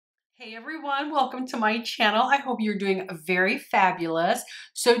Hey everyone, welcome to my channel. I hope you're doing very fabulous.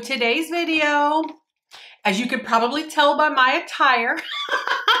 So today's video, as you could probably tell by my attire,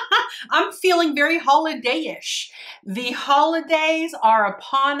 I'm feeling very holiday-ish. The holidays are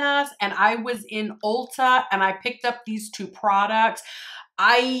upon us and I was in Ulta and I picked up these two products.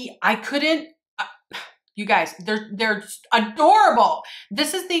 I couldn't, you guys, they're adorable.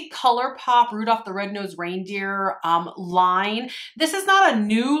 This is the ColourPop Rudolf the Red-Nosed Reindeer line. This is not a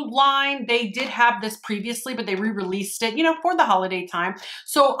new line. They did have this previously, but they re-released it, you know, for the holiday time.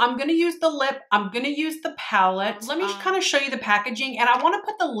 So I'm going to use the lip. I'm going to use the palette. Let me kind of show you the packaging. And I want to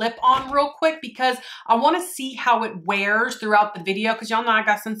put the lip on real quick because I want to see how it wears throughout the video because y'all know I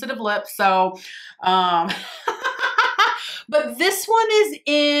got sensitive lips. So, but this one is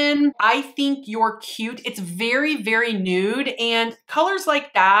in I Think You're Cute. It's very, very nude, and colors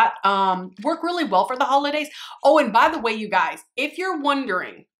like that work really well for the holidays. Oh, and by the way, you guys, if you're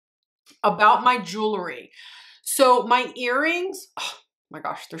wondering about my jewelry, so my earrings, oh my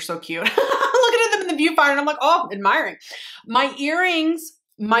gosh, they're so cute. Looking at them in the viewfinder and I'm like, oh, admiring. My earrings,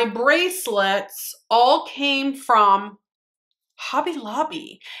 my bracelets all came from Hobby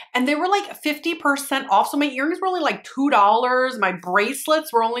Lobby, and they were like 50% off. So my earrings were only like $2. My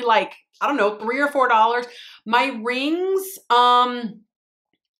bracelets were only like, I don't know, $3 or $4. My rings,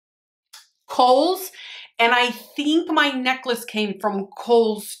 Kohl's, and I think my necklace came from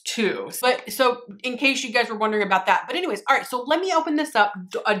Kohl's too. But so in case you guys were wondering about that. But anyways, all right, so let me open this up.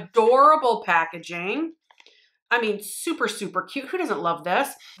 Adorable packaging. I mean, super, super cute. Who doesn't love this?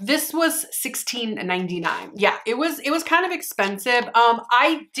 This was $16.99. Yeah, it was kind of expensive.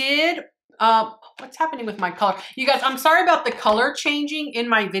 I did, what's happening with my color? You guys, I'm sorry about the color changing in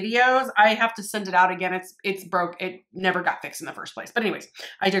my videos. I have to send it out again. It's broke. It never got fixed in the first place. But anyways,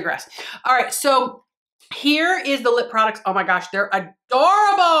 I digress. All right, so here is the lip products. Oh my gosh, they're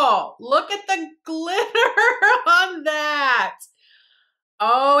adorable. Look at the glitter on that.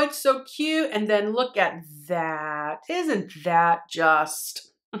 Oh, it's so cute. And then look at that. Isn't that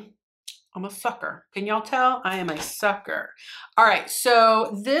just, I'm a sucker. Can y'all tell? I am a sucker. All right,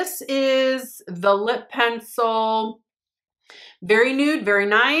 so this is the lip pencil. Very nude, very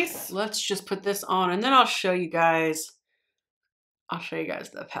nice. Let's just put this on and then I'll show you guys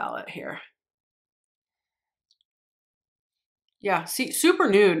the palette here. Yeah, see, super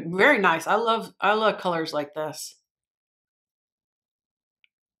nude, very nice. I love colors like this.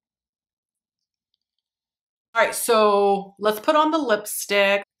 All right, so let's put on the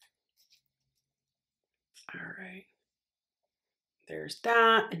lipstick. All right, there's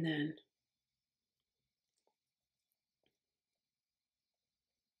that, and then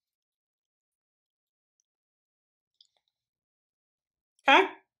okay.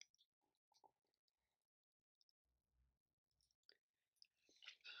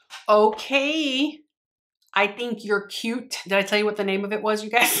 Okay, I think you're cute. Did I tell you what the name of it was, you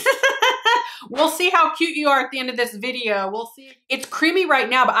guys? We'll see how cute you are at the end of this video. We'll see. It's creamy right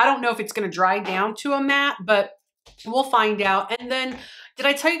now, but I don't know if it's going to dry down to a matte, but we'll find out. And then, did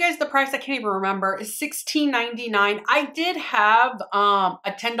I tell you guys the price? I can't even remember. It's $16.99. I did have a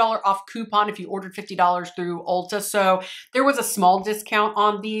 $10 off coupon if you ordered $50 through Ulta. So there was a small discount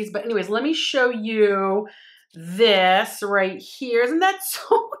on these. But anyways, let me show you this right here. Isn't that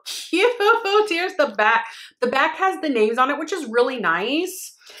so cute? Here's the back. The back has the names on it, which is really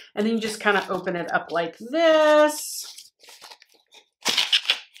nice. And then you just kind of open it up like this.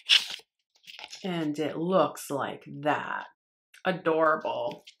 And it looks like that.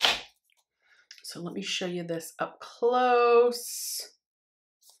 Adorable. So let me show you this up close.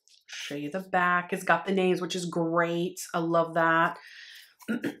 Show you the back. It's got the names, which is great. I love that.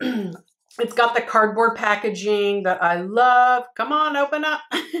 It's got the cardboard packaging that I love. Come on, open up.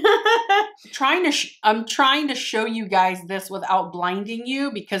 I'm trying to show you guys this without blinding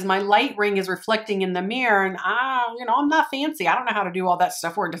you because my light ring is reflecting in the mirror and you know, I'm not fancy. I don't know how to do all that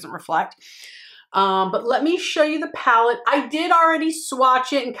stuff where it doesn't reflect. But let me show you the palette. I did already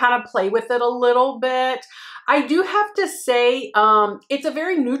swatch it and kind of play with it a little bit. I do have to say, it's a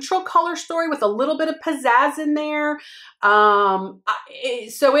very neutral color story with a little bit of pizzazz in there.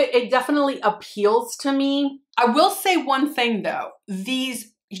 So it definitely appeals to me. I will say one thing though,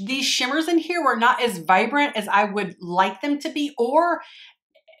 these shimmers in here were not as vibrant as I would like them to be, or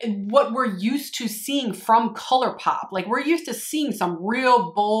what we're used to seeing from ColourPop. Like we're used to seeing some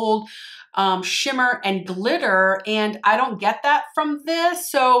real bold shimmer and glitter, and I don't get that from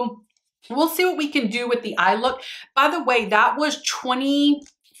this. So we'll see what we can do with the eye look. By the way, that was $24,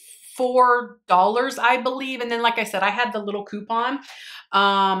 I believe. And then, like I said, I had the little coupon.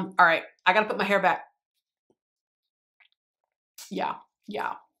 All right, I gotta put my hair back. Yeah.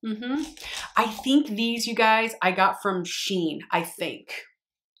 I think these, you guys, I got from Shein, I think.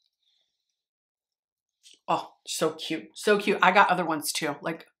 Oh, so cute. So cute. I got other ones too.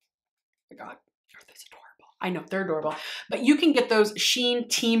 Like, oh my God, are these adorable? I know, they're adorable. But you can get those Shein,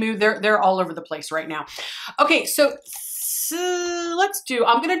 Temu. They're all over the place right now. Okay, so let's do,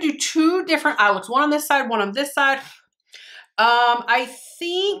 I'm going to do 2 different eye looks. One on this side, one on this side. I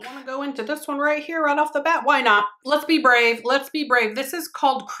think I want to go into this one right here, right off the bat. Why not? Let's be brave. Let's be brave. This is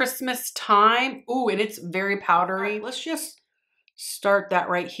called Christmas Time. Ooh, and it's very powdery. Right, let's just start that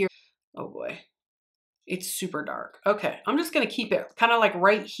right here. Oh boy. It's super dark. Okay, I'm just going to keep it kind of like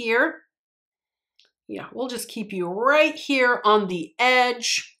right here. Yeah, we'll just keep you right here on the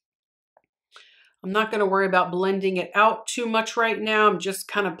edge. I'm not going to worry about blending it out too much right now. I'm just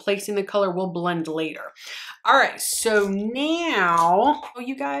kind of placing the color. We'll blend later. All right, so now, oh,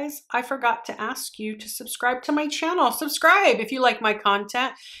 you guys, I forgot to ask you to subscribe to my channel. Subscribe if you like my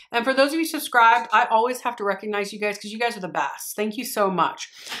content. And for those of you subscribed, I always have to recognize you guys because you guys are the best. Thank you so much.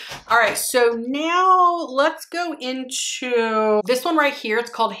 All right, so now let's go into this one right here. It's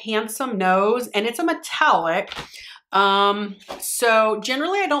called Handsome Nose, and it's a metallic. So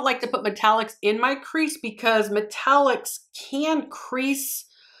generally I don't like to put metallics in my crease because metallics can crease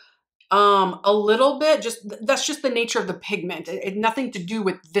a little bit. That's just the nature of the pigment. It nothing to do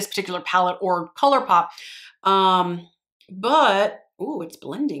with this particular palette or ColourPop. But ooh, it's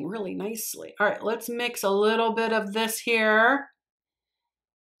blending really nicely. All right, let's mix a little bit of this here.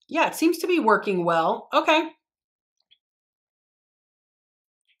 Yeah, it seems to be working well. Okay.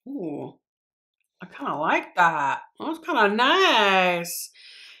 Ooh. I kind of like that. That's kind of nice.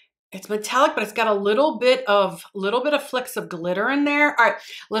 It's metallic, but it's got a little bit of flecks of glitter in there. All right,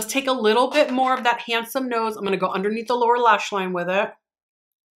 let's take a little bit more of that Handsome Nose. I'm going to go underneath the lower lash line with it.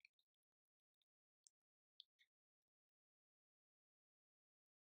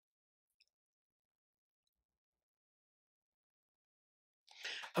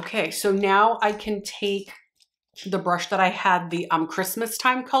 Okay, so now I can take the brush that I had the Christmas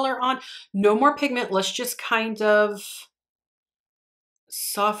time color on. No more pigment. Let's just kind of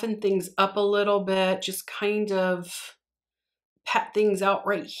soften things up a little bit. Just kind of pat things out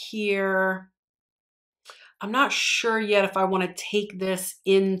right here. I'm not sure yet if I want to take this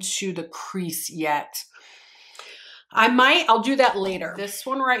into the crease yet. I'll do that later. This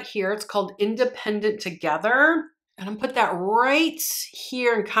one right here, it's called Independent Together. And I'm gonna put that right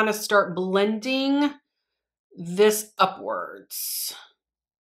here and kind of start blending this upwards.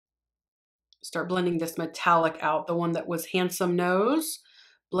 Start blending this metallic out, the one that was Handsome Nose,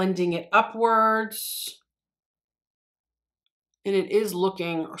 blending it upwards. And it is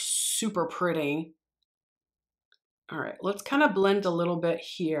looking super pretty. All right, let's kind of blend a little bit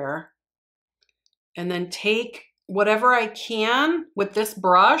here. And then take whatever I can with this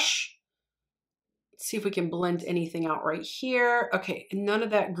brush. Let's see if we can blend anything out right here. Okay, none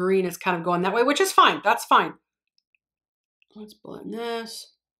of that green is kind of going that way, which is fine. That's fine. Let's blend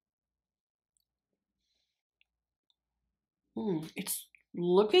this. It's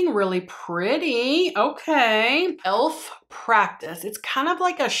looking really pretty. Okay. e.l.f. Practice. It's kind of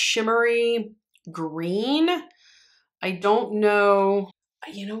like a shimmery green. I don't know.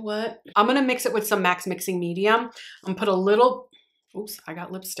 You know what? I'm going to mix it with some Max Mixing Medium. I'm going to put a little, oops, I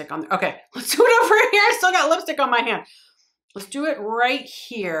got lipstick on there. Okay, let's do it over here. I still got lipstick on my hand. Let's do it right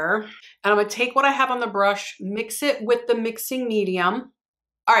here. And I'm going to take what I have on the brush, mix it with the mixing medium.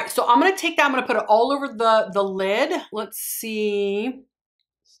 All right, so I'm going to take that. I'm going to put it all over the lid. Let's see.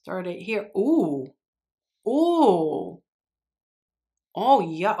 Start it here. Ooh. Ooh. Oh,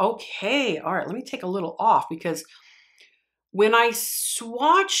 yeah. Okay. All right, let me take a little off because when I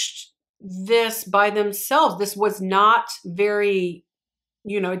swatched this by themselves, this was not very,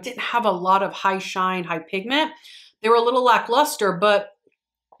 it didn't have a lot of high shine, high pigment. They were a little lackluster, but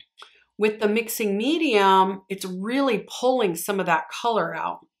with the mixing medium, it's really pulling some of that color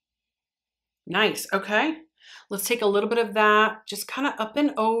out. Nice. Okay. Let's take a little bit of that, just kind of up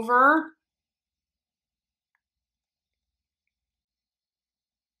and over.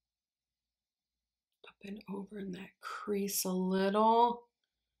 Up and over in that crease a little.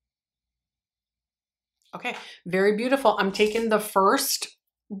 Okay, very beautiful. I'm taking the first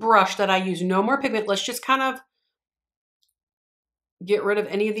brush that I use. No more pigment. Let's just kind of get rid of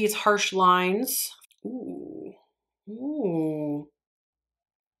any of these harsh lines. Ooh. Ooh.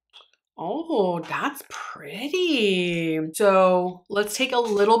 Oh, that's pretty. So let's take a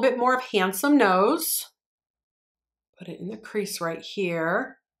little bit more of Handsome Nose. Put it in the crease right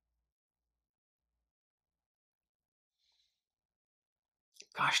here.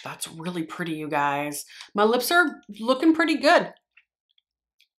 Gosh, that's really pretty, you guys. My lips are looking pretty good.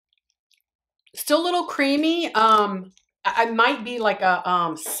 Still a little creamy. I might be like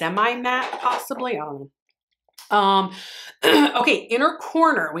a semi-matte possibly. I don't know. Okay, inner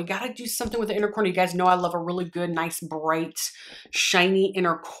corner. We got to do something with the inner corner. You guys know I love a really good, nice, bright, shiny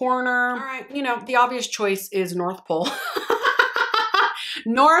inner corner. All right, you know, the obvious choice is North Pole.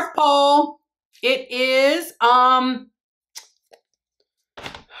 North Pole. It is,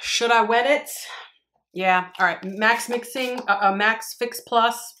 should I wet it? Yeah, all right, Max Mixing, Max Fix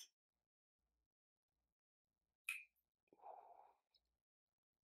Plus.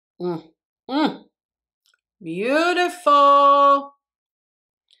 Beautiful.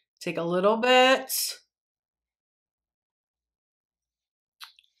 Take a little bit.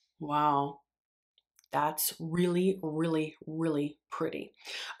 Wow. That's really, really, really pretty.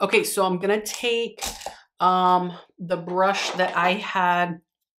 Okay, so I'm gonna take the brush that I had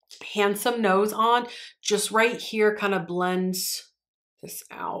Handsome Nose on, just right here, kind of blends this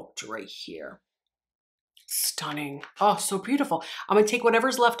out right here. Stunning. Oh, so beautiful. I'm gonna take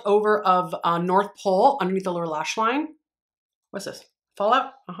whatever's left over of North Pole underneath the lower lash line. What's this?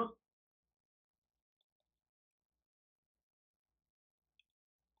 Fallout? Uh-huh.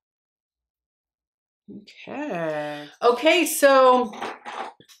 Okay. Okay, so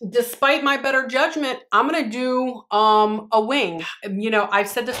despite my better judgment, I'm gonna do a wing. You know, I've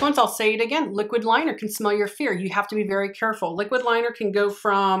said this once, I'll say it again. Liquid liner can smell your fear. You have to be very careful. Liquid liner can go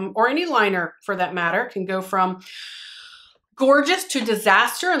from, or any liner for that matter, can go from gorgeous to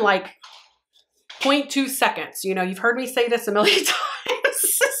disaster in like 0.2 seconds. You know, you've heard me say this a million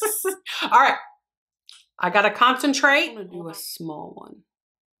times. All right, I gotta concentrate. I'm gonna do a small one.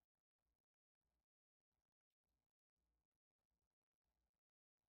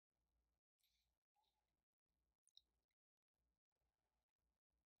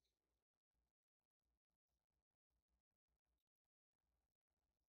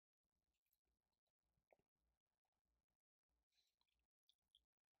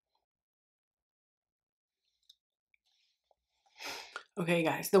 Okay,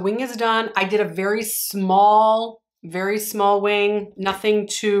 guys, the wing is done. I did a very small wing, nothing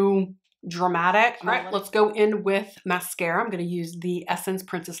too dramatic. All right, let's go in with mascara. I'm gonna use the Essence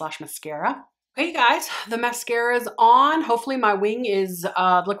Princess Lash Mascara. Okay, guys, the mascara is on. Hopefully my wing is,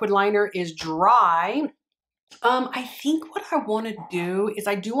 liquid liner is dry. I think what I want to do is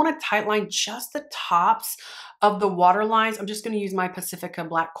I do want to tightline just the tops of the water lines. I'm just going to use my Pacifica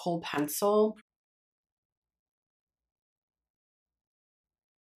Black Kohl pencil.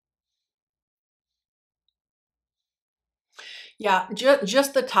 Yeah,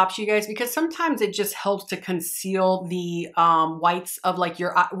 just the tops, you guys, because sometimes it just helps to conceal the whites of like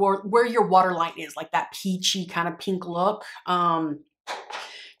your where your waterline is, like that peachy kind of pink look.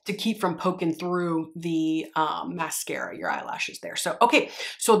 To keep from poking through the mascara, your eyelashes there. So, okay,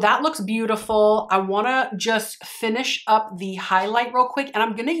 so that looks beautiful. I wanna just finish up the highlight real quick, and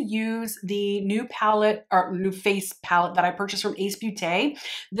I'm gonna use the new palette, or new face palette that I purchased from Ace Beauté.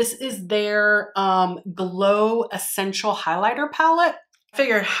 This is their Glow Essential Highlighter palette.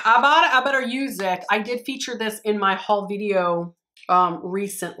 Figured I bought it, I better use it. I did feature this in my haul video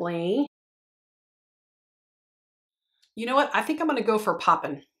recently. You know what? I think I'm gonna go for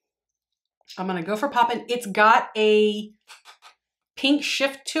Poppin'. I'm gonna go for Poppin'. It's got a pink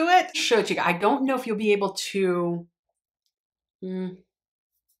shift to it. Showed you. I don't know if you'll be able to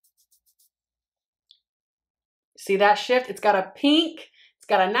see that shift. It's got a pink. It's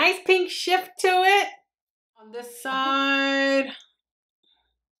got a nice pink shift to it. On this side.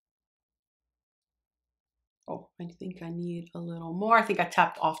 Oh, I think I need a little more. I think I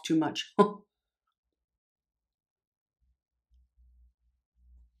tapped off too much.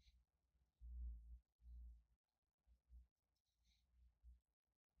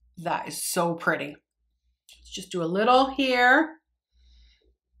 That is so pretty. Let's just do a little here.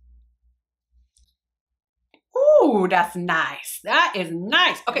 Ooh, that's nice. That is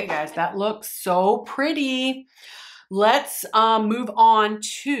nice. Okay, guys, that looks so pretty. Let's move on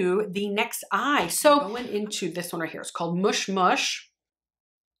to the next eye. So going into this one right here, it's called Mush Mush.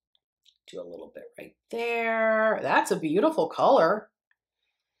 Do a little bit right there. That's a beautiful color.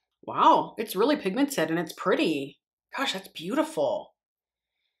 Wow, it's really pigmented and it's pretty. Gosh, that's beautiful.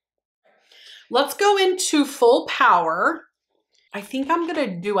 Let's go into Full Power. I think I'm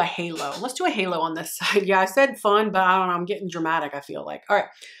gonna do a halo. Let's do a halo on this side. Yeah, I said fun, but I don't know, I'm getting dramatic, I feel like. All right,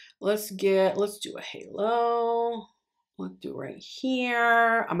 let's do a halo. Let's do right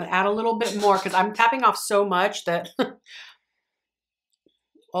here. I'm gonna add a little bit more because I'm tapping off so much that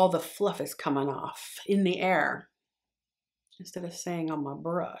all the fluff is coming off in the air instead of staying on my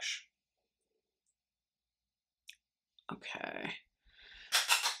brush. Okay.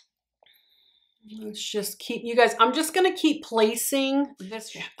 Let's just keep, you guys, I'm just gonna keep placing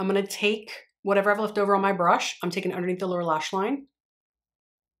this. I'm gonna take whatever I've left over on my brush. I'm taking underneath the lower lash line.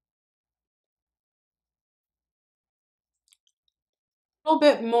 A little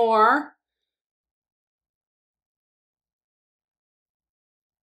bit more.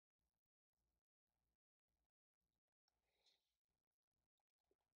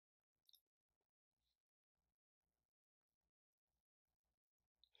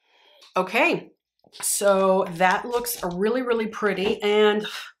 Okay, so that looks really, really pretty. And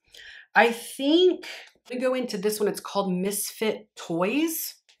I think we go into this one. It's called Misfit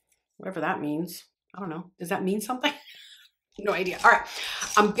Toys, whatever that means. I don't know. Does that mean something? No idea. All right,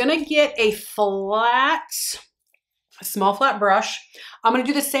 I'm gonna get a small flat brush. I'm gonna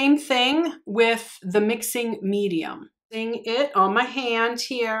do the same thing with the mixing medium. Mixing it on my hand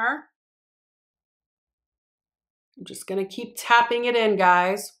here. I'm just gonna keep tapping it in,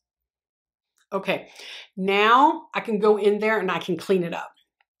 guys. Okay, now I can go in there and I can clean it up.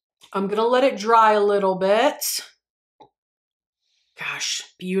 I'm gonna let it dry a little bit. Gosh,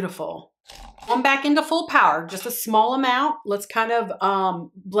 beautiful. I'm back into full power, just a small amount. Let's kind of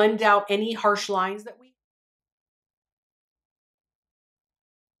blend out any harsh lines that we.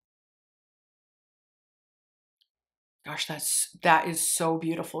 Gosh, that is so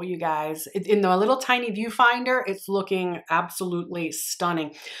beautiful, you guys. In the little tiny viewfinder, it's looking absolutely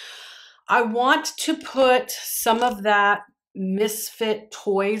stunning. I want to put some of that Misfit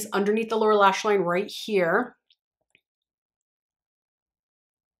Toys underneath the lower lash line right here.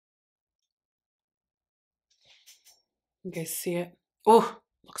 You guys see it? Oh,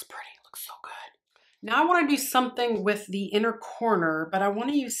 looks pretty, looks so good. Now I want to do something with the inner corner, but I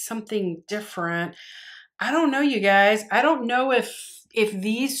want to use something different. I don't know, you guys. I don't know if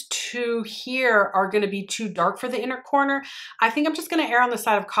these two here are going to be too dark for the inner corner. I think I'm just going to err on the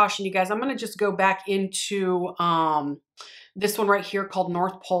side of caution, you guys. I'm going to just go back into this one right here called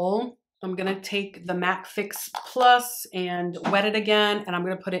North Pole. I'm going to take the MAC Fix Plus and wet it again, and I'm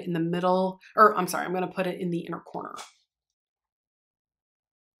going to put it in the middle, or I'm sorry, I'm going to put it in the inner corner.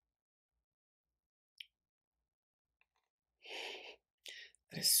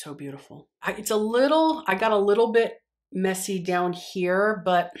 That is so beautiful. I got a little bit messy down here,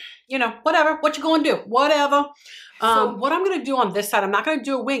 but you know, whatever, what you gonna do, whatever. So what I'm gonna do on this side, I'm not gonna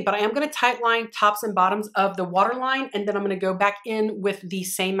do a wing, but I am gonna tight line tops and bottoms of the waterline, and then I'm gonna go back in with the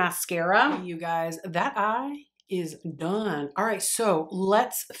same mascara. You guys, that eye is done. All right, so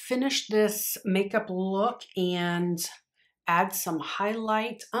let's finish this makeup look and add some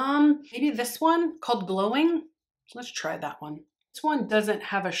highlight. Maybe this one called Glowing. Let's try that one. This one doesn't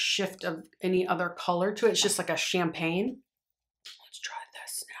have a shift of any other color to it. It's just like a champagne. Let's try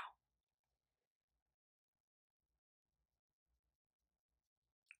this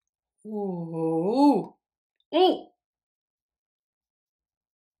now. Ooh. Ooh.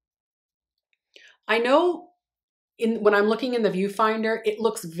 I know when I'm looking in the viewfinder, it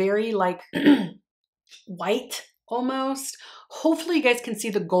looks very like white almost. Hopefully you guys can see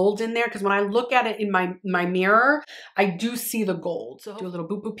the gold in there, because when I look at it in my mirror, I do see the gold. So do a little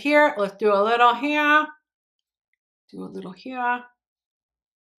boop boop here. Let's do a little here. Do a little here.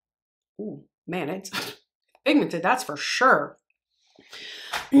 Ooh, man, it's pigmented, that's for sure.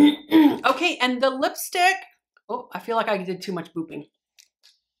 Okay, and the lipstick. Oh, I feel like I did too much booping.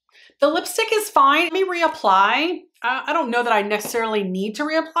 The lipstick is fine. Let me reapply. I don't know that I necessarily need to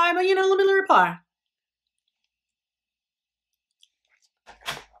reapply, but you know, let me reapply.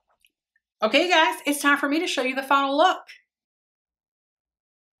 Okay, guys, it's time for me to show you the final look.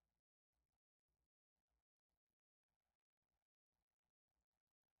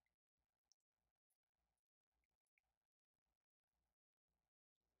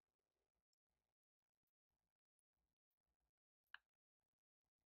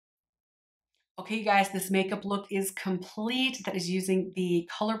 Okay, you guys, this makeup look is complete. That is using the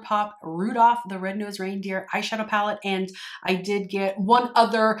ColourPop Rudolf the Red-Nosed Reindeer eyeshadow palette, and I did get one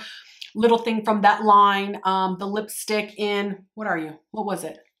other little thing from that line, the lipstick in, what are you? What was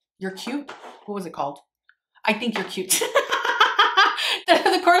it? You're Cute? What was it called? I Think You're Cute.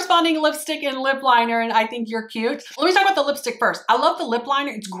 The corresponding lipstick and lip liner, and I Think You're Cute. Let me talk about the lipstick first. I love the lip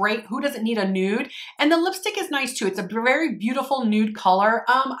liner. It's great. Who doesn't need a nude? And the lipstick is nice too. It's a very beautiful nude color.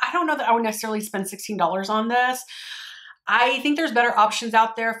 I don't know that I would necessarily spend $16 on this. I think there's better options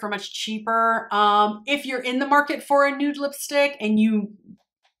out there for much cheaper. If you're in the market for a nude lipstick and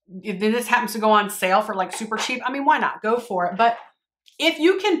if this happens to go on sale for like super cheap, I mean, why not? Go for it. But if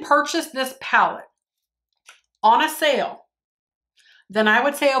you can purchase this palette on a sale, then I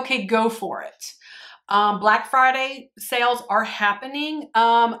would say, okay, go for it. Black Friday sales are happening.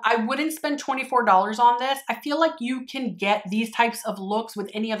 I wouldn't spend $24 on this. I feel like you can get these types of looks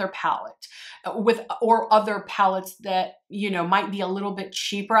with any other palette, or other palettes that, you know, might be a little bit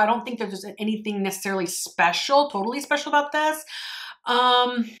cheaper. I don't think there's anything necessarily special, totally special about this.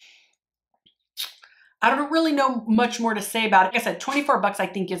 I don't really know much more to say about it. Like I said, 24 bucks I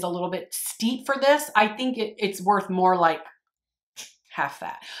think is a little bit steep for this. I think it's worth more like half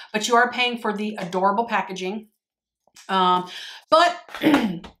that. But you are paying for the adorable packaging. But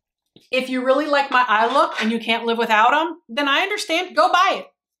if you really like my eye look and you can't live without them, then I understand. Go buy it.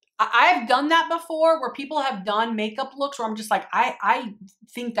 I've done that before where people have done makeup looks where I'm just like, I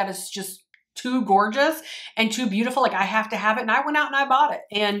think that is just too gorgeous and too beautiful. Like I have to have it. And I went out and I bought it.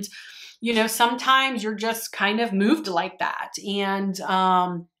 And you know, sometimes you're just kind of moved like that. And,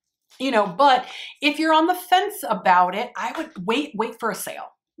 you know, but if you're on the fence about it, I would wait for a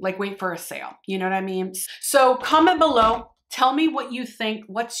sale, like wait for a sale. You know what I mean? So comment below, tell me what you think.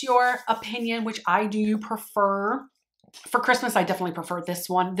 What's your opinion? Which eye do you prefer? For Christmas, I definitely prefer this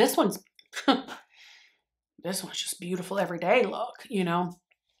one. This one's, this one's just beautiful everyday look, you know?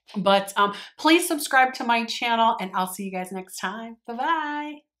 But please subscribe to my channel and I'll see you guys next time.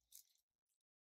 Bye-bye.